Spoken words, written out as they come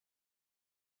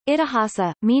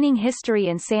Itihasa, meaning history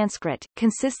in Sanskrit,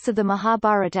 consists of the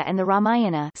Mahabharata and the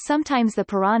Ramayana, sometimes the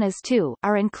Puranas too,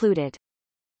 are included.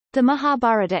 The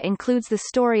Mahabharata includes the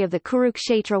story of the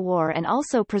Kurukshetra war and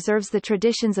also preserves the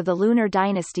traditions of the lunar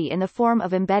dynasty in the form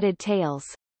of embedded tales.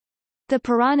 The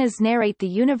Puranas narrate the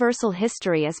universal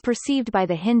history as perceived by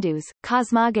the Hindus,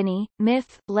 cosmogony,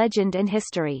 myth, legend and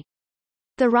history.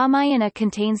 The Ramayana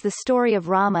contains the story of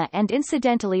Rama and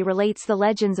incidentally relates the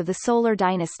legends of the solar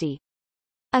dynasty.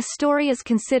 A story is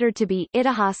considered to be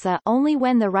Itihasa only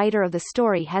when the writer of the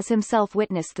story has himself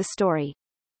witnessed the story.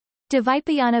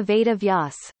 Dvaipayana Veda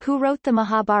Vyas, who wrote the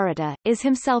Mahabharata, is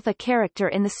himself a character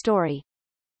in the story.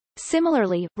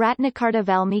 Similarly, Ratnakarta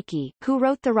Valmiki, who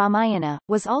wrote the Ramayana,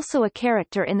 was also a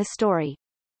character in the story.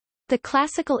 The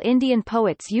classical Indian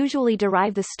poets usually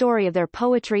derive the story of their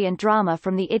poetry and drama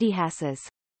from the Itihasas.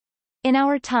 In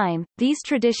our time, these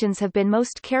traditions have been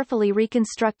most carefully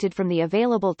reconstructed from the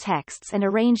available texts and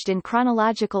arranged in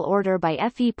chronological order by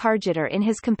F. E. Pargitter in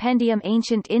his compendium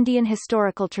Ancient Indian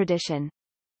Historical Tradition.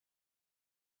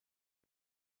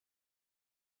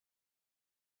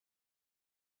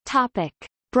 Topic: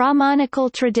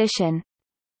 Brahmanical tradition.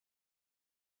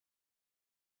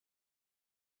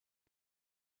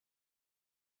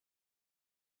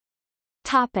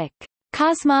 Topic: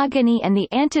 Cosmogony and the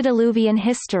Antediluvian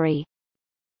history.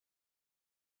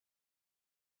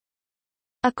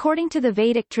 According to the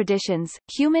Vedic traditions,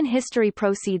 human history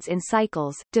proceeds in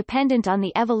cycles, dependent on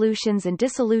the evolutions and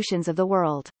dissolutions of the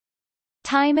world.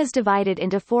 Time is divided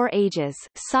into 4 ages,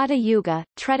 Satya Yuga,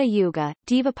 Treta Yuga,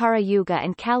 Dvapara Yuga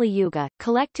and Kali Yuga,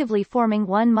 collectively forming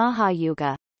one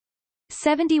Mahayuga.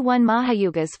 71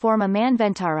 Mahayugas form a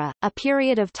Manvantara, a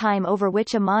period of time over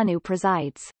which a Manu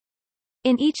presides.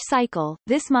 In each cycle,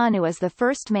 this Manu is the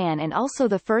first man and also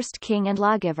the first king and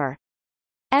lawgiver.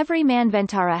 Every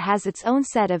Manvantara has its own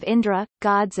set of Indra,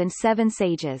 gods and 7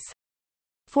 sages.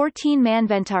 14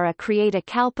 Manvantara create a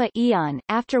Kalpa eon,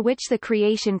 after which the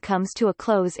creation comes to a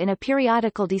close in a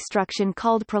periodical destruction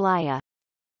called Pralaya.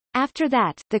 After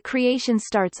that, the creation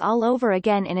starts all over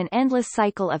again in an endless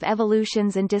cycle of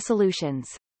evolutions and dissolutions.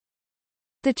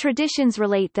 The traditions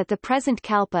relate that the present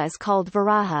Kalpa is called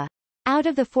Varaha. Out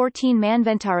of the 14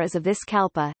 Manvantaras of this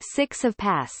Kalpa, 6 have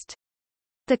passed.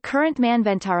 The current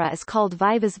Manvantara is called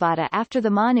Vivasvata after the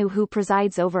Manu who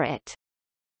presides over it.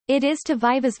 It is to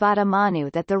Vivasvata Manu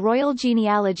that the royal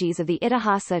genealogies of the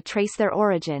Itihasa trace their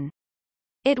origin.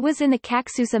 It was in the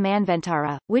Kaksusa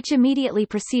Manvantara, which immediately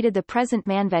preceded the present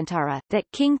Manvantara, that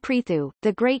King Prithu,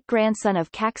 the great-grandson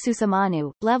of Kaksusa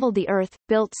Manu, leveled the earth,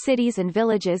 built cities and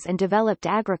villages and developed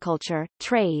agriculture,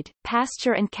 trade,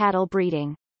 pasture and cattle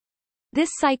breeding.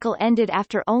 This cycle ended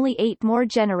after only 8 more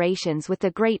generations with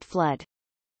the Great Flood.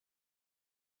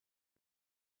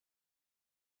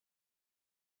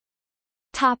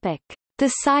 Topic: The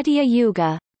Satya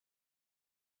Yuga.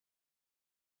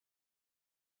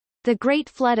 The Great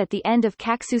Flood at the end of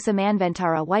Kaksusa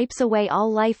Manvantara wipes away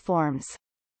all life forms.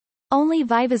 Only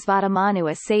Vivasvata Manu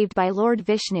is saved by Lord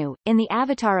Vishnu, in the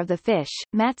avatar of the fish,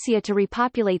 Matsya, to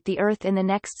repopulate the earth in the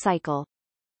next cycle.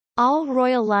 All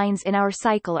royal lines in our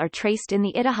cycle are traced in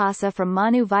the Itihasa from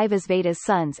Manu Vivasvata's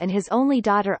sons and his only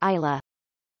daughter Ila.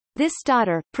 This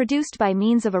daughter, produced by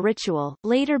means of a ritual,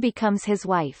 later becomes his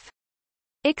wife.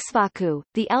 Ikshvaku,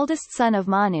 the eldest son of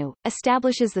Manu,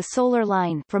 establishes the solar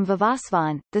line from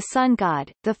Vivasvan, the sun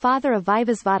god, the father of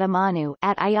Vivasvata Manu,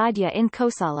 at Ayodhya in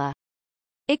Kosala.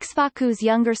 Ikshvaku's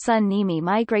younger son Nimi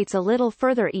migrates a little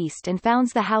further east and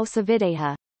founds the house of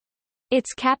Videha.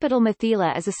 Its capital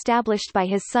Mithila is established by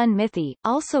his son Mithi,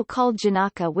 also called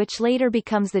Janaka, which later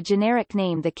becomes the generic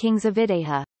name the kings of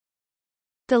Videha.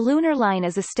 The lunar line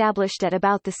is established at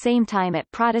about the same time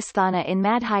at Pradasthana in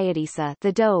Madhyadisa,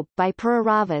 the Doab, by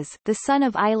Pururavas, the son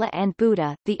of Ila and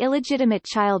Buddha, the illegitimate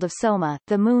child of Soma,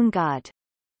 the moon god.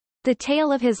 The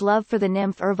tale of his love for the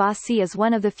nymph Urvasi is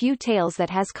one of the few tales that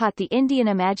has caught the Indian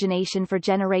imagination for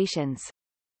generations.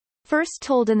 First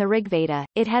told in the Rigveda,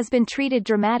 it has been treated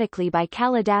dramatically by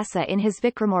Kalidasa in his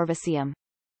Vikramorvasiam.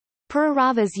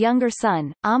 Pururava's younger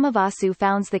son, Amavasu,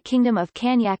 founds the kingdom of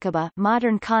Kanyakubja,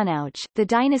 modern Kanauj. The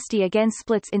dynasty again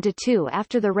splits into 2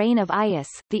 after the reign of Ayas,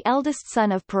 the eldest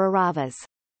son of Pururavas.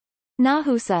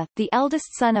 Nahusa, the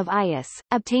eldest son of Ayas,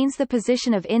 obtains the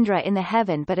position of Indra in the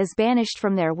heaven but is banished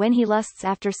from there when he lusts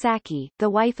after Saki, the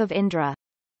wife of Indra.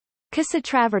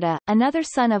 Kasatravarta, another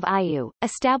son of Ayu,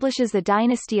 establishes the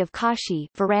dynasty of Kashi,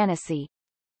 Varanasi.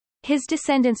 His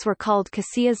descendants were called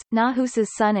Kasiyas.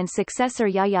 Nahusa's son and successor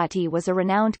Yayati was a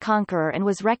renowned conqueror and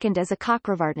was reckoned as a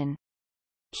Chakravartin.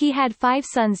 He had 5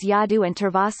 sons Yadu and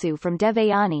Turvasu from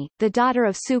Devayani, the daughter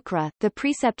of Sukra, the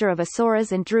preceptor of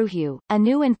Asuras and Druhu,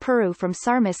 Anu and Puru from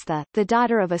Sarmistha, the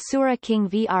daughter of Asura king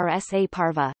Vrsa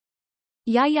Parva.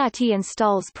 Yayati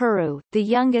installs Puru, the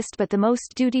youngest but the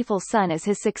most dutiful son, as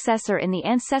his successor in the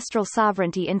ancestral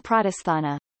sovereignty in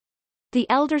Pradesthana. The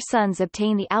elder sons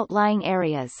obtain the outlying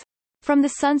areas. From the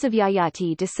sons of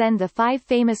Yayati descend the 5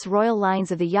 famous royal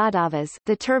lines of the Yadavas,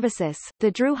 the Turvasis,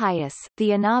 the Druhayas, the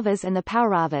Anavas and the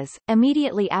Pauravas.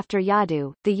 Immediately after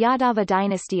Yadu, the Yadava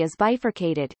dynasty is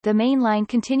bifurcated, the main line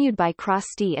continued by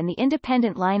Krasti and the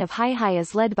independent line of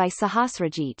Haihayas led by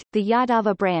Sahasrajit. The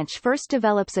Yadava branch first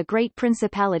develops a great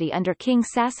principality under King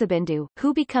Sasabindu,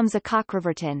 who becomes a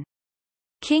Chakravartin.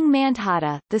 King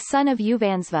Mandhata, the son of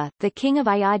Uvansva, the king of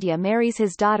Ayodhya, marries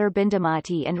his daughter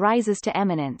Bindamati and rises to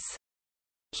eminence.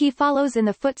 He follows in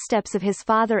the footsteps of his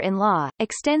father-in-law,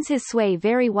 extends his sway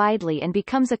very widely and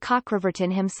becomes a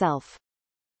Chakravartin himself.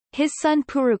 His son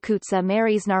Purukutsa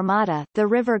marries Narmada, the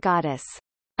river goddess.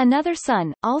 Another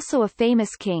son, also a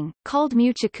famous king, called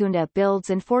Muchakunda, builds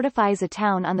and fortifies a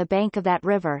town on the bank of that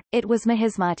river. It was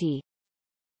Mahismati.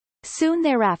 Soon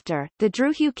thereafter, the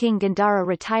Druhu king Gandhara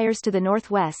retires to the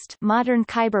northwest, modern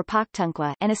Khyber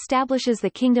Pakhtunkhwa, and establishes the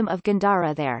kingdom of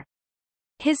Gandhara there.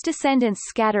 His descendants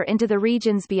scatter into the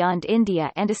regions beyond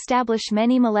India and establish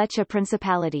many Malecha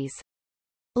principalities.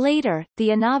 Later, the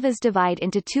Anavas divide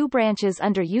into 2 branches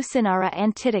under Usinara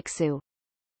and Titiksu.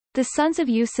 The sons of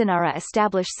Usinara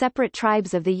establish separate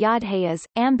tribes of the Yadhayas,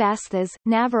 Ambasthas,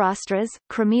 Navarastras,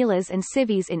 Kramilas and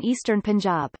Sivis in eastern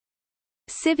Punjab.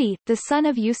 Sivi, the son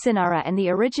of Usinara and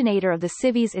the originator of the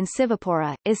Sivis in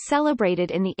Sivapura, is celebrated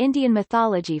in the Indian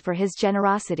mythology for his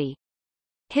generosity.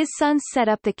 His sons set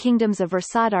up the kingdoms of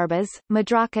Versadarbas,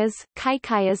 Madrakas,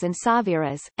 Kaikayas and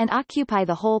Saviras, and occupy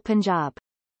the whole Punjab.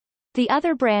 The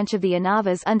other branch of the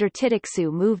Anavas under Titiksu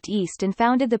moved east and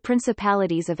founded the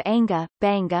principalities of Anga,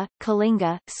 Banga,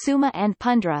 Kalinga, Suma and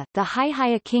Pundra. The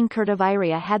Haihaya king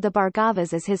Kirtavirya had the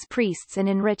Bhargavas as his priests and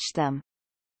enriched them.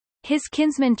 His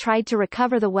kinsmen tried to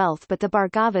recover the wealth but the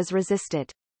Bhargavas resisted.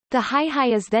 The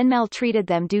Haihayas then maltreated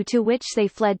them, due to which they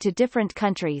fled to different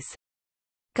countries.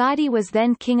 Gadi was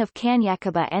then king of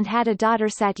Kanyakubja and had a daughter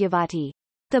Satyavati.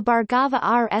 The Bhargava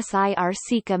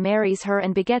Rsircika marries her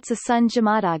and begets a son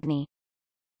Jamadagni.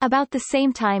 About the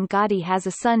same time Gadi has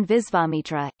a son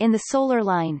Visvamitra. In the solar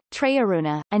line,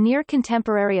 Trayaruna, a near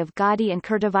contemporary of Gadi and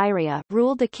Kirtavirya,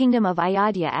 ruled the kingdom of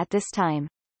Ayodhya at this time.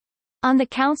 On the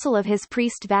counsel of his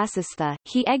priest Vasistha,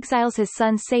 he exiles his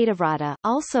son Satavrata,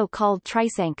 also called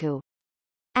Trisanku.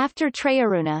 After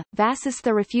Trayaruna,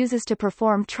 Vasistha refuses to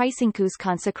perform Trisanku's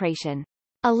consecration.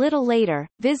 A little later,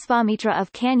 Visvamitra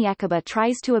of Kanyakubja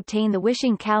tries to obtain the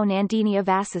wishing cow Nandini of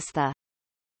Vasistha.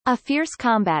 A fierce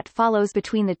combat follows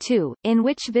between the two, in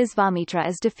which Visvamitra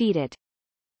is defeated.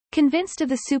 Convinced of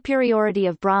the superiority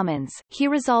of Brahmins, he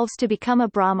resolves to become a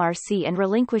Brahmarsi and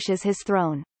relinquishes his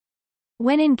throne.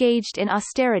 When engaged in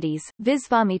austerities,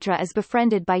 Visvamitra is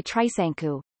befriended by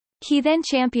Trisanku. He then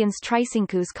champions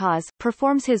Trisanku's cause,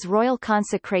 performs his royal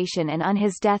consecration and on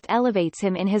his death elevates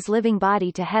him in his living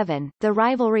body to heaven. The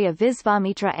rivalry of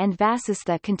Visvamitra and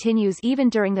Vasistha continues even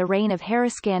during the reign of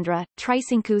Hariskandra,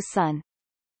 Trisanku's son.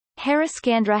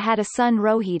 Hariskandra had a son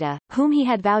Rohita, whom he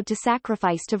had vowed to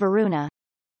sacrifice to Varuna.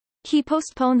 He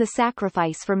postponed the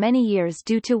sacrifice for many years,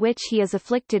 due to which he is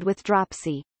afflicted with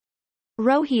dropsy.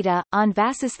 Rohita, on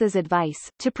Vasistha's advice,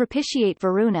 to propitiate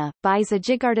Varuna, buys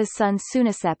Ajigarda's son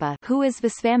Sunasepa, who is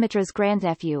Visvamitra's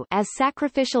grandnephew, as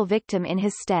sacrificial victim in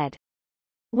his stead.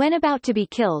 When about to be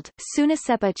killed,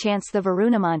 Sunasepa chants the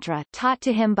Varuna mantra, taught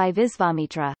to him by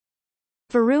Visvamitra.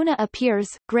 Varuna appears,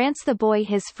 grants the boy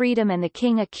his freedom and the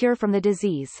king a cure from the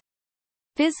disease.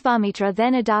 Visvamitra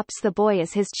then adopts the boy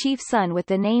as his chief son with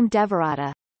the name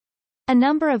Devarata. A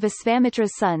number of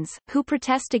Visvamitra's sons, who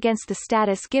protest against the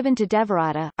status given to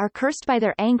Devarata, are cursed by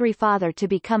their angry father to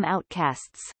become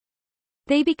outcasts.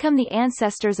 They become the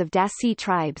ancestors of Dasi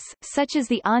tribes, such as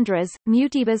the Andhras,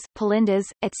 Mutibas,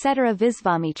 Palindas, etc.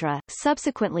 Visvamitra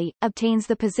subsequently obtains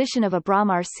the position of a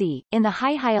Brahmarsi. In the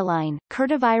Haihaya line,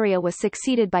 Kirtavirya was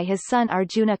succeeded by his son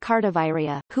Arjuna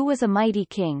Kartavirya, who was a mighty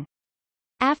king.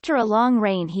 After a long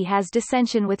reign he has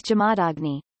dissension with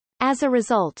Jamadagni. As a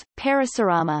result,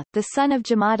 Parasurama, the son of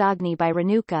Jamadagni by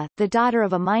Renuka, the daughter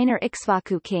of a minor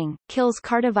Ikshvaku king, kills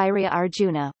Kartavirya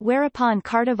Arjuna, whereupon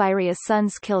Kartavirya's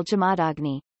sons kill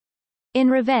Jamadagni.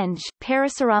 In revenge,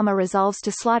 Parasurama resolves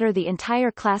to slaughter the entire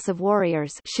class of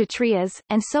warriors Kshatriyas,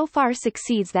 and so far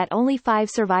succeeds that only 5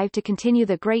 survive to continue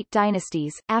the great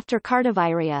dynasties. After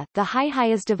Kartavirya, the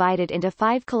Haihayas divided into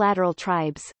 5 collateral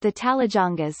tribes, the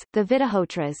Talajangas, the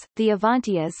Vidahotras, the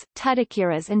Avantiyas,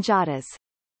 Tudakiras and Jatas.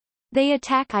 They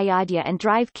attack Ayodhya and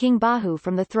drive King Bahu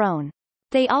from the throne.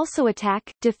 They also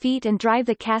attack, defeat and drive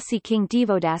the Kasi king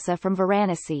Devodasa from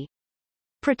Varanasi.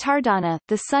 Pratardana,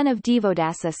 the son of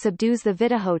Devodasa, subdues the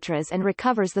Vidahotras and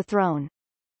recovers the throne.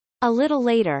 A little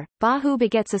later, Bahu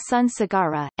begets a son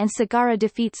Sagara, and Sagara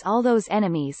defeats all those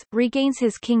enemies, regains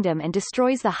his kingdom and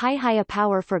destroys the Haihaya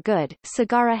power for good.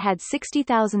 Sagara had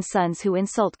 60,000 sons who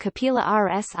insult Kapila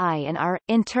Rsi and are,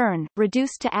 in turn,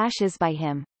 reduced to ashes by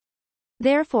him.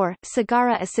 Therefore,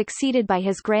 Sagara is succeeded by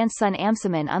his grandson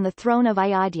Amsaman on the throne of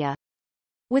Ayodhya.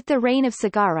 With the reign of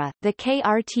Sagara, the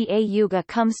Treta Yuga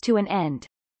comes to an end.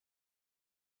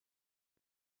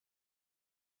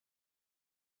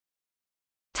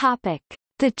 Topic: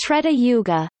 The Treta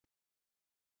Yuga.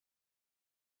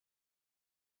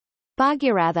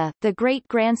 Bhagirath, the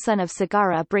great-grandson of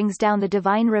Sagara, brings down the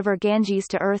divine river Ganges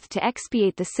to earth to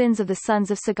expiate the sins of the sons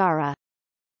of Sagara.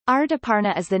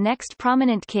 Ardaparna is the next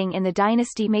prominent king in the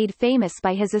dynasty, made famous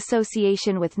by his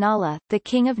association with Nala, the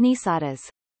king of Nisadas.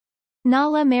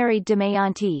 Nala married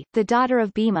Damayanti, the daughter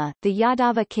of Bhima, the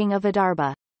Yadava king of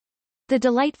Vidarbha. The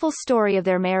delightful story of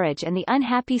their marriage and the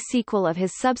unhappy sequel of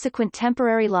his subsequent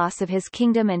temporary loss of his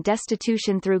kingdom and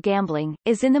destitution through gambling,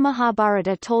 is in the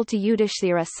Mahabharata, told to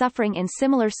Yudhishthira suffering in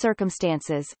similar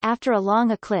circumstances. After a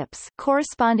long eclipse,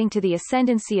 corresponding to the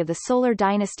ascendancy of the solar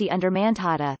dynasty under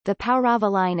Mandhata, the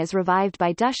Paurava line is revived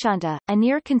by Dushanta, a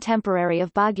near contemporary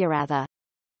of Bhagiratha.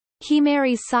 He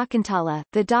marries Sakuntala,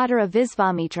 the daughter of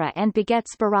Visvamitra, and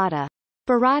begets Bharata.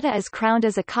 Bharata is crowned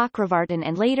as a Chakravartin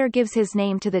and later gives his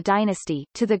name to the dynasty,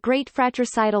 to the great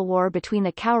fratricidal war between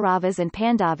the Kauravas and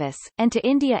Pandavas, and to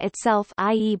India itself,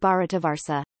 i.e.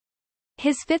 Bharatavarsa.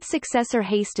 His fifth successor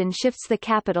Hastin shifts the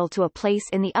capital to a place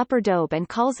in the Upper Doab and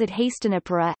calls it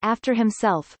Hastinapura, after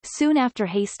himself. Soon after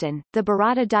Hastin, the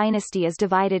Bharata dynasty is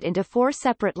divided into four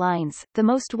separate lines, the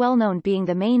most well-known being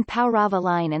the main Paurava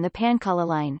line and the Panchala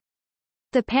line.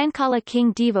 The Panchala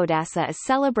king Devodasa is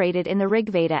celebrated in the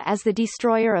Rigveda as the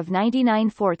destroyer of 99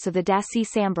 forts of the Dasi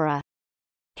Sambara.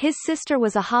 His sister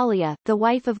was Ahalya, the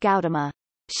wife of Gautama.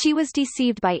 She was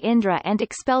deceived by Indra and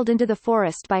expelled into the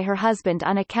forest by her husband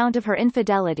on account of her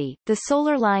infidelity. The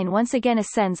solar line once again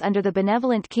ascends under the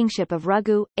benevolent kingship of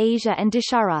Raghu, Asia and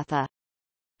Dasharatha.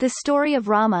 The story of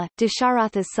Rama,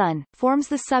 Dasharatha's son, forms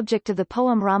the subject of the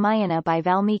poem Ramayana by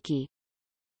Valmiki.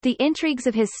 The intrigues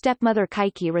of his stepmother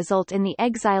Kaikeyi result in the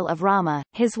exile of Rama,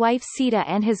 his wife Sita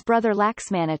and his brother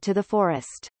Laxmana to the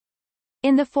forest.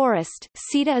 In the forest,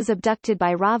 Sita is abducted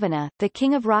by Ravana, the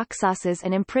king of Rakshasas,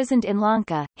 and imprisoned in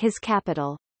Lanka, his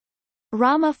capital.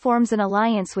 Rama forms an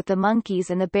alliance with the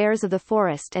monkeys and the bears of the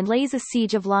forest and lays a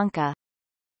siege of Lanka.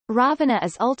 Ravana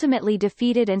is ultimately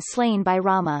defeated and slain by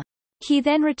Rama. He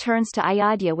then returns to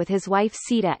Ayodhya with his wife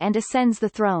Sita and ascends the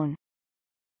throne.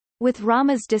 With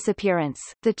Rama's disappearance,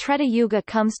 the Treta Yuga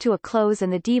comes to a close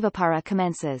and the Dvapara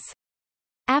commences.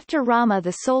 After Rama,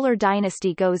 the solar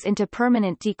dynasty goes into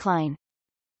permanent decline.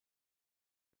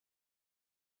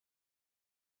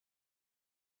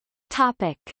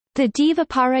 Topic: The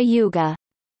Dvapara Yuga.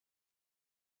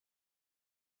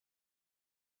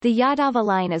 The Yadava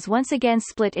line is once again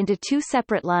split into two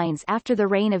separate lines after the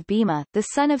reign of Bhima, the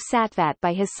son of Satvat,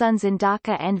 by his sons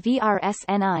Indaka and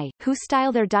Vrsni, who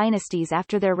style their dynasties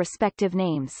after their respective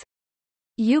names.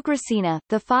 Ugrasena,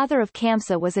 the father of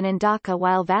Kamsa, was an Indaka,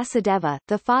 while Vasudeva,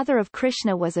 the father of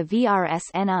Krishna, was a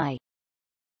Vrsni.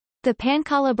 The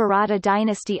Panchala Bharata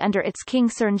dynasty under its king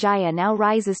Surnjaya now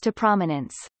rises to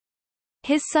prominence.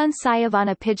 His son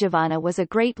Sayavana Pijavana was a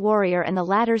great warrior, and the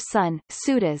latter's son,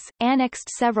 Sudas, annexed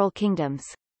several kingdoms.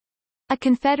 A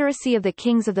confederacy of the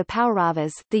kings of the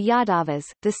Pauravas, the Yadavas,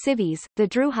 the Sivis, the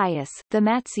Druhyas, the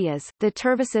Matsyas, the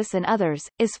Turvasis and others,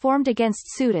 is formed against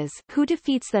Sudas, who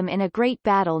defeats them in a great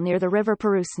battle near the river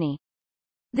Purusni.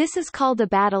 This is called the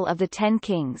Battle of the Ten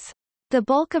Kings. The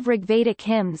bulk of Rigvedic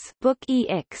hymns, Book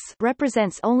EX,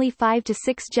 represents only 5 to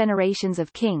 6 generations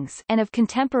of kings, and of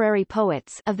contemporary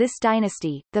poets of this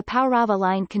dynasty. The Paurava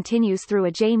line continues through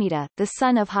Ajamita, the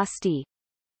son of Hasti.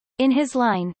 In his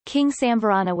line, King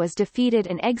Samvarana was defeated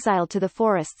and exiled to the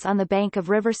forests on the bank of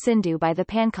river Sindhu by the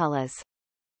Panchalas.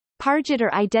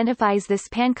 Parjitar identifies this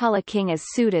Panchala king as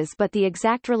Sudas, but the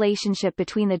exact relationship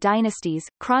between the dynasties,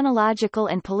 chronological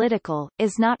and political,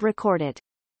 is not recorded.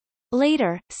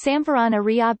 Later, Samvarana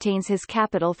reobtains his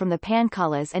capital from the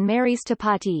Panchalas and marries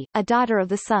Tapati, a daughter of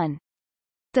the sun.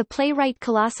 The playwright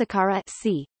Kalasakara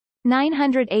c.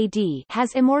 900 AD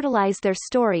has immortalized their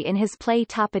story in his play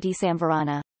Tapati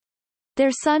Samvarana.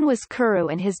 Their son was Kuru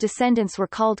and his descendants were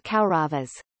called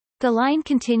Kauravas. The line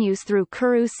continues through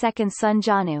Kuru's second son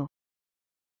Janu.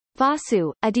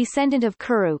 Vasu, a descendant of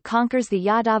Kuru, conquers the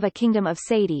Yadava kingdom of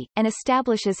Sati, and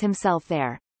establishes himself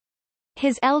there.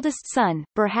 His eldest son,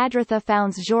 Brihadratha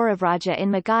founds Jauravaja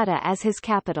in Magadha as his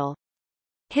capital.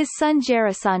 His son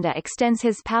Jarasandha extends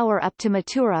his power up to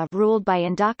Mathura, ruled by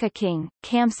Andaka king,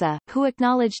 Kamsa, who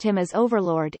acknowledged him as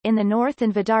overlord, in the north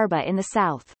and Vidarbha in the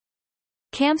south.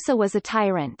 Kamsa was a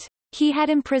tyrant. He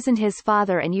had imprisoned his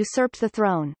father and usurped the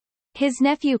throne. His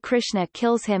nephew Krishna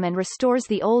kills him and restores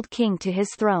the old king to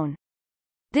his throne.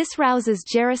 This rouses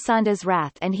Jarasandha's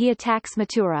wrath and he attacks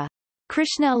Mathura.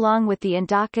 Krishna along with the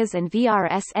Andakas and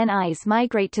Vrsnis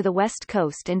migrate to the west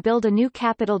coast and build a new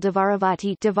capital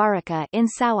Dvaravati Dvaraka in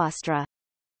Saurashtra.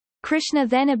 Krishna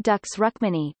then abducts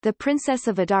Rukmini, the princess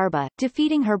of Vidarbha,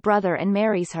 defeating her brother and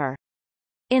marries her.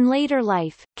 In later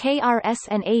life,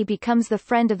 Krsna becomes the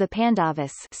friend of the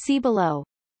Pandavas, see below.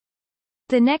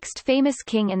 The next famous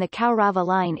king in the Kaurava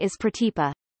line is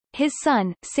Pratipa. His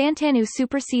son, Santanu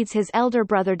supersedes his elder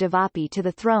brother Devapi to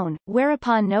the throne,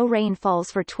 whereupon no rain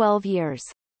falls for 12 years.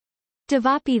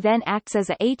 Devapi then acts as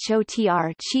a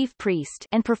Hotr chief priest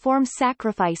and performs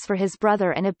sacrifice for his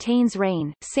brother and obtains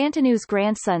rain. Santanu's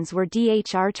grandsons were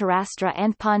Dhr Tarastra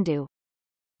and Pandu.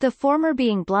 The former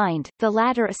being blind, the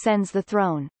latter ascends the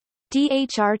throne.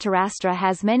 Dhr Tarastra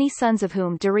has many sons of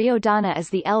whom Duryodhana is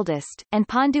the eldest, and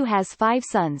Pandu has 5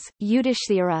 sons,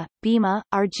 Yudhishthira, Bhima,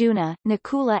 Arjuna,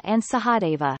 Nakula and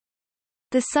Sahadeva.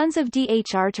 The sons of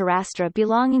Dhr Tarastra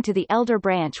belonging to the elder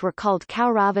branch were called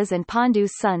Kauravas and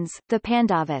Pandu's sons, the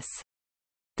Pandavas.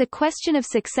 The question of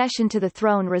succession to the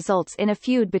throne results in a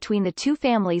feud between the two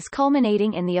families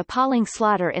culminating in the appalling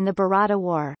slaughter in the Bharata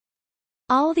War.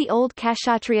 All the old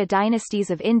Kshatriya dynasties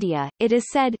of India, it is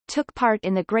said, took part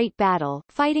in the great battle,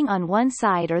 fighting on one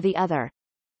side or the other.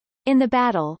 In the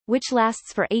battle, which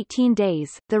lasts for 18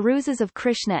 days, the ruses of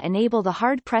Krishna enable the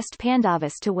hard-pressed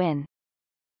Pandavas to win.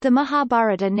 The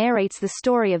Mahabharata narrates the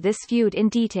story of this feud in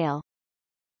detail.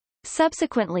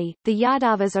 Subsequently, the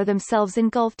Yadavas are themselves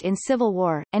engulfed in civil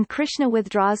war, and Krishna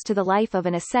withdraws to the life of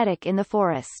an ascetic in the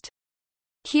forest.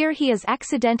 Here he is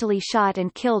accidentally shot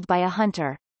and killed by a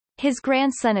hunter. His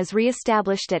grandson is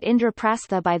re-established at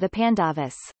Indraprastha by the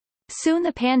Pandavas. Soon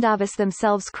the Pandavas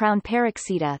themselves crown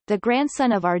Parikshita, the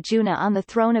grandson of Arjuna, on the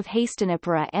throne of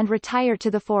Hastinapura and retire to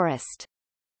the forest.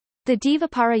 The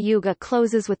Dvapara Yuga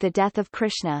closes with the death of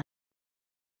Krishna.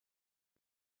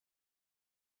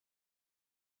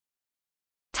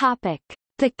 Topic: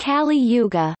 The Kali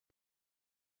Yuga.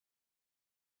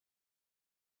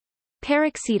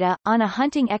 Parikshita, on a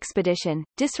hunting expedition,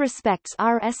 disrespects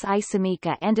Rsi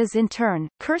Samika and is in turn,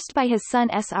 cursed by his son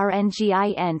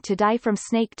Srngin to die from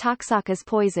snake Taksaka's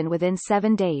poison within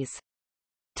 7 days.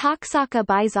 Taksaka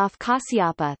buys off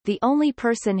Kasyapa, the only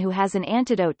person who has an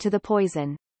antidote to the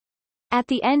poison. At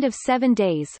the end of 7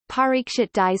 days,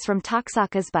 Parikshit dies from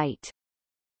Taksaka's bite.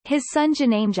 His son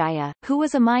Janamejaya, who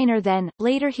was a minor then,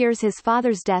 later hears his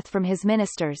father's death from his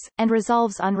ministers, and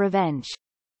resolves on revenge.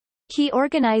 He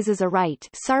organizes a rite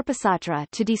Sarpasatra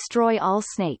to destroy all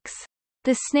snakes.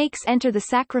 The snakes enter the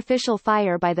sacrificial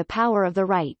fire by the power of the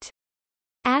rite.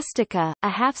 Astika, a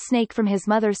half-snake from his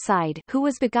mother's side, who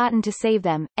was begotten to save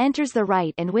them, enters the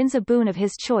rite and wins a boon of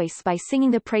his choice by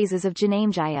singing the praises of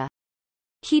Janamejaya.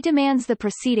 He demands the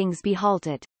proceedings be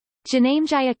halted.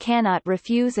 Janamejaya cannot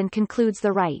refuse and concludes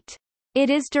the rite. It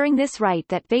is during this rite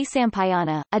that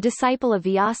Vaisampayana, a disciple of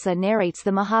Vyasa, narrates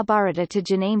the Mahabharata to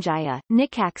Janamejaya.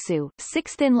 Nikaksu,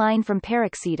 6th in line from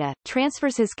Parikshita,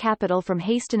 transfers his capital from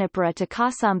Hastinapura to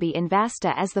Kausambi in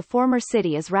Vasta as the former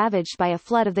city is ravaged by a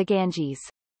flood of the Ganges.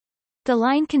 The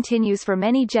line continues for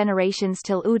many generations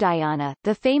till Udayana,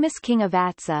 the famous king of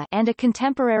Vatsa and a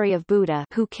contemporary of Buddha,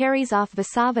 who carries off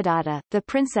Vasavadata, the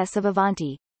princess of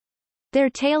Avanti. Their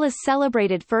tale is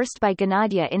celebrated first by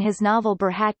Ganadhya in his novel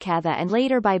Brihatkatha and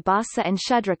later by Bhasa and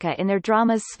Shudraka in their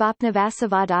dramas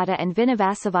Svapnavasavadata and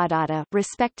Vinavasavadata,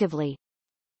 respectively.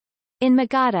 In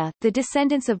Magadha, the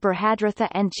descendants of Brihadratha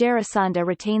and Jarasandha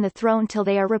retain the throne till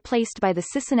they are replaced by the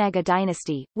Sisanaga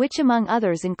dynasty, which among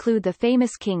others include the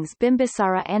famous kings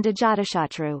Bimbisara and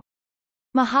Ajatashatru.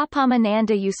 Mahapama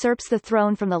Nanda usurps the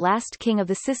throne from the last king of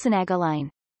the Sisanaga line.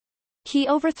 He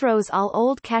overthrows all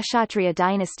old Kshatriya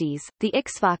dynasties, the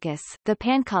Ikshvakas, the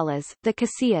Pankalas, the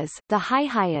Kasyas, the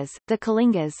Haihayas, the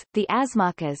Kalingas, the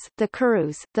Asmakas, the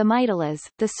Kurus, the Maitalas,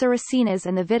 the Surasenas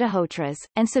and the Vidahotras,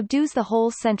 and subdues the whole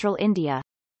central India.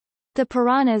 The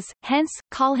Puranas, hence,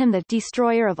 call him the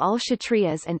destroyer of all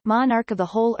Kshatriyas and monarch of the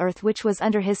whole earth, which was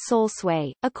under his sole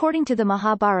sway. According to the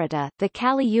Mahabharata, the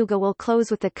Kali Yuga will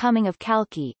close with the coming of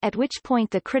Kalki, at which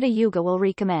point the Treta Yuga will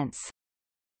recommence.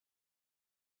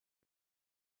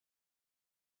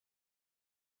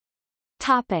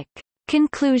 Topic.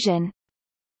 Conclusion.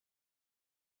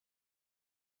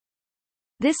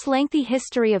 This lengthy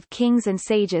history of kings and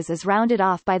sages is rounded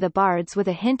off by the bards with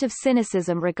a hint of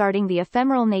cynicism regarding the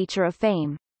ephemeral nature of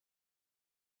fame.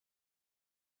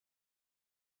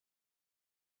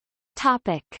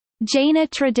 Topic: Jaina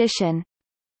tradition.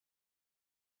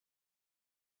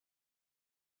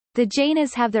 The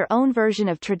Jainas have their own version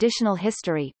of traditional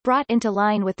history, brought into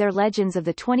line with their legends of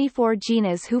the 24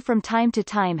 Jinas who from time to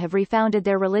time have refounded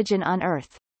their religion on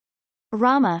earth.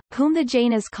 Rama, whom the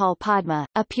Jainas call Padma,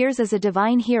 appears as a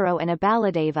divine hero and a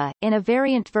Baladeva, in a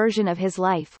variant version of his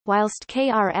life, whilst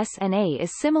Krsna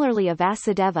is similarly a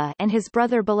Vasudeva and his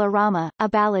brother Balarama, a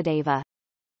Baladeva.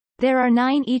 There are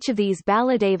 9 each of these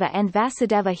Baladeva and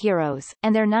Vasudeva heroes,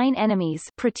 and their 9 enemies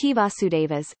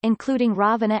Prativasudevas, including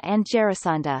Ravana and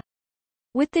Jarasandha.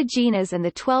 With the Jinas and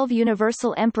the 12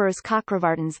 universal emperors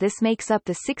Chakravartins, this makes up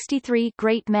the 63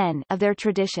 great men of their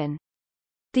tradition.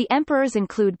 The emperors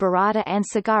include Bharata and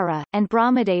Sagara, and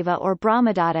Brahmadeva or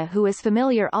Brahmadatta, who is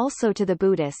familiar also to the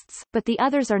Buddhists, but the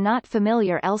others are not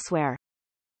familiar elsewhere.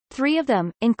 3 of them,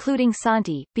 including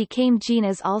Santi, became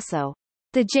Jinas also.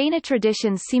 The Jaina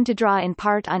traditions seem to draw in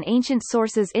part on ancient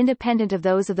sources independent of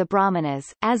those of the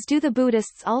Brahmanas, as do the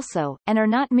Buddhists also, and are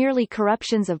not merely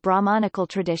corruptions of Brahmanical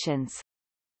traditions.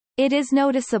 It is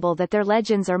noticeable that their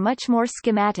legends are much more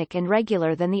schematic and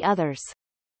regular than the others.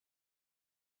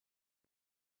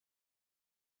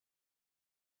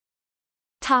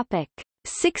 Topic: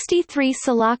 63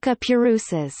 Salaka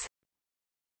Purusas.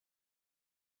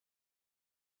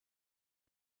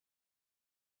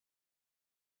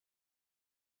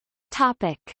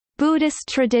 Topic: Buddhist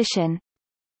tradition.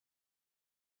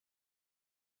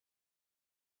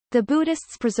 The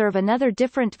Buddhists preserve another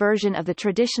different version of the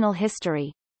traditional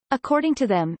history. According to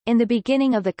them, in the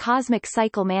beginning of the cosmic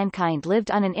cycle mankind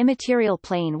lived on an immaterial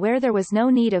plane where there was no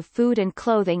need of food and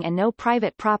clothing and no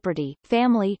private property,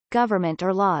 family, government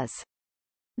or laws.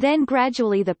 Then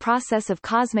gradually the process of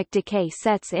cosmic decay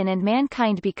sets in and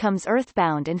mankind becomes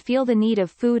earthbound and feel the need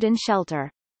of food and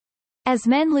shelter. As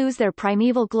men lose their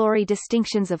primeval glory,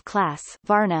 distinctions of class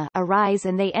varna arise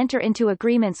and they enter into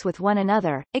agreements with one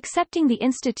another, accepting the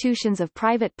institutions of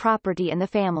private property and the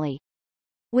family.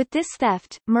 With this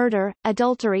theft, murder,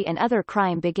 adultery and other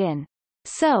crime begin.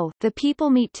 So, the people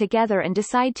meet together and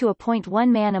decide to appoint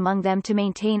one man among them to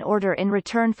maintain order in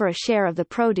return for a share of the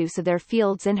produce of their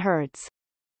fields and herds.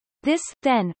 This,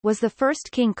 then, was the first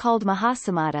king called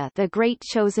Mahasamada, the Great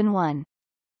Chosen One.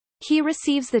 He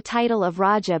receives the title of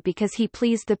Raja because he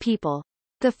pleased the people.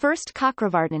 The first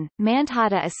Chakravartin,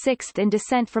 Mandhata, is 6th in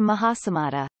descent from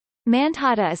Mahasamada.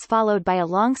 Mandhata is followed by a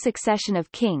long succession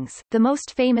of kings. The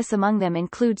most famous among them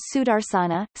include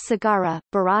Sudarsana, Sagara,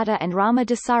 Bharata and Rama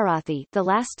Dasarathi, the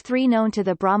last 3 known to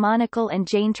the Brahmanical and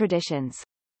Jain traditions.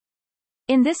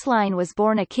 In this line was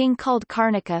born a king called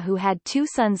Karnika who had 2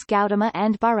 sons, Gautama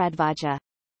and Bharadvaja.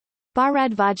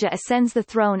 Bharadvaja ascends the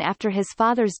throne after his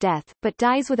father's death, but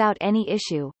dies without any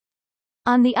issue.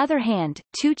 On the other hand,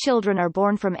 2 children are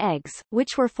born from eggs,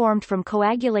 which were formed from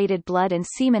coagulated blood and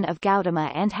semen of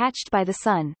Gautama and hatched by the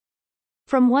sun.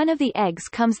 From one of the eggs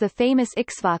comes the famous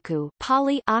Ikshvaku,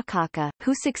 Pali Akaka,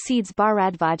 who succeeds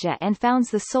Bharadvaja and founds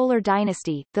the solar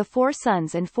dynasty. The 4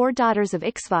 sons and 4 daughters of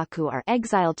Ikshvaku are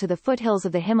exiled to the foothills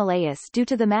of the Himalayas due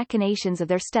to the machinations of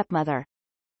their stepmother.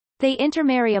 They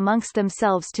intermarry amongst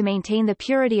themselves to maintain the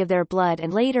purity of their blood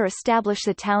and later establish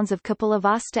the towns of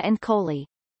Kapilavasta and Koli.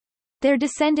 Their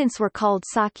descendants were called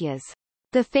Sakyas.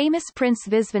 The famous prince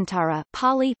Visvantara,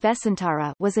 Pali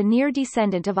Vesantara, was a near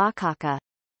descendant of Akaka.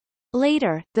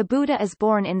 Later, the Buddha is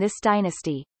born in this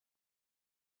dynasty.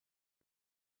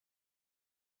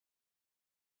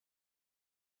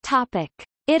 Topic: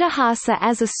 Itihasa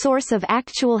as a source of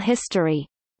actual history.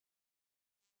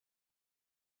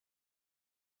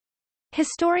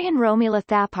 Historian Romila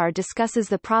Thapar discusses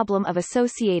the problem of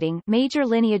associating major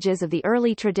lineages of the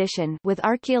early tradition with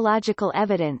archaeological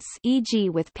evidence, e.g.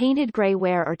 with painted grey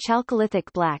ware or chalcolithic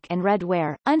black and red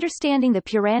ware, understanding the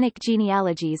Puranic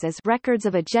genealogies as records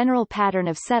of a general pattern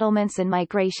of settlements and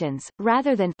migrations,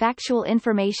 rather than factual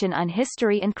information on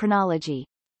history and chronology.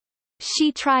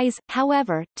 She tries,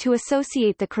 however, to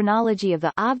associate the chronology of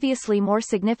the obviously more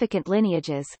significant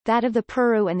lineages, that of the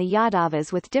Puru and the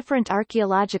Yadavas, with different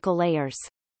archaeological layers.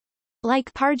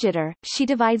 Like Parjitar, she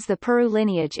divides the Puru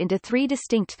lineage into 3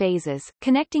 distinct phases,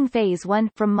 connecting Phase 1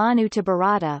 from Manu to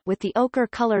Bharata with the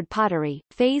ochre-colored pottery,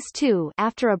 Phase 2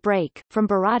 after a break, from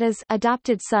Bharata's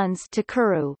adopted sons to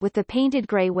Kuru with the painted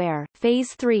grey ware,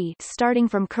 Phase 3 starting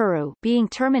from Kuru being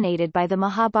terminated by the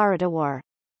Mahabharata War.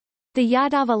 The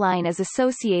Yadava line is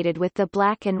associated with the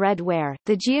black and red ware,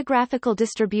 the geographical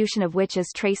distribution of which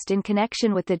is traced in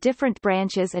connection with the different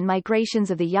branches and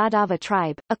migrations of the Yadava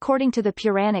tribe, according to the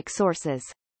Puranic sources.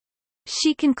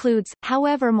 She concludes,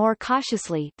 however more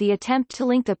cautiously, the attempt to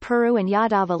link the Puru and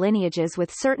Yadava lineages with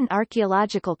certain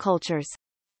archaeological cultures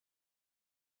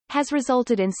has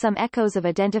resulted in some echoes of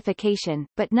identification,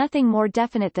 but nothing more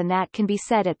definite than that can be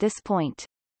said at this point.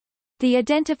 The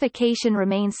identification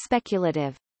remains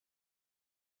speculative.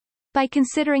 By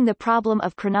considering the problem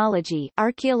of chronology,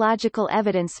 archaeological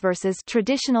evidence versus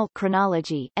traditional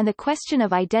chronology, and the question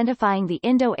of identifying the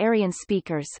Indo-Aryan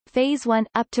speakers, Phase 1,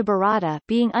 up to Bharata,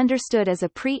 being understood as a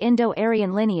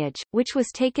pre-Indo-Aryan lineage, which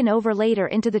was taken over later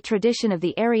into the tradition of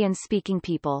the Aryan-speaking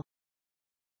people.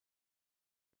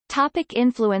 Topic: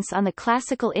 influence on the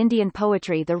classical Indian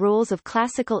poetry. The rules of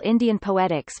classical Indian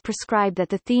poetics prescribe that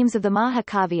the themes of the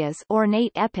Mahakavyas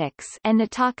ornate epics and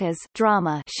Natakas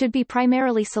drama should be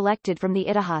primarily selected from the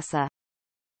Itihasa.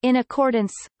 In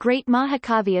accordance, great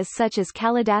Mahakavyas such as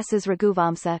Kalidasa's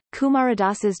Raghuvamsa,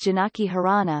 Kumaradasa's Janaki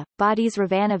Harana, Badi's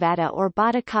Ravanavada or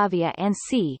Bhattacharya and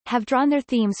c. have drawn their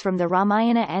themes from the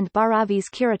Ramayana and Bhairavi's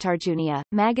Kiratarjunya,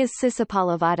 Maga's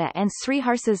Sisapalavada and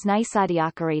Sriharsa's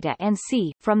Naisadhyakarita and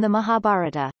c. from the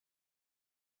Mahabharata.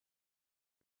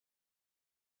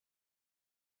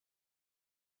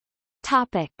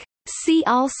 Topic. See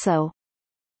also: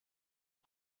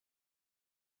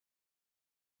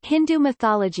 Hindu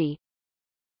mythology,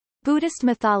 Buddhist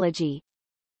mythology,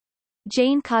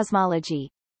 Jain cosmology,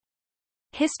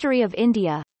 History of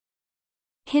India,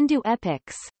 Hindu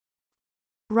epics,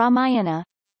 Ramayana,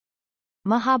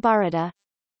 Mahabharata,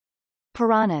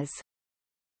 Puranas.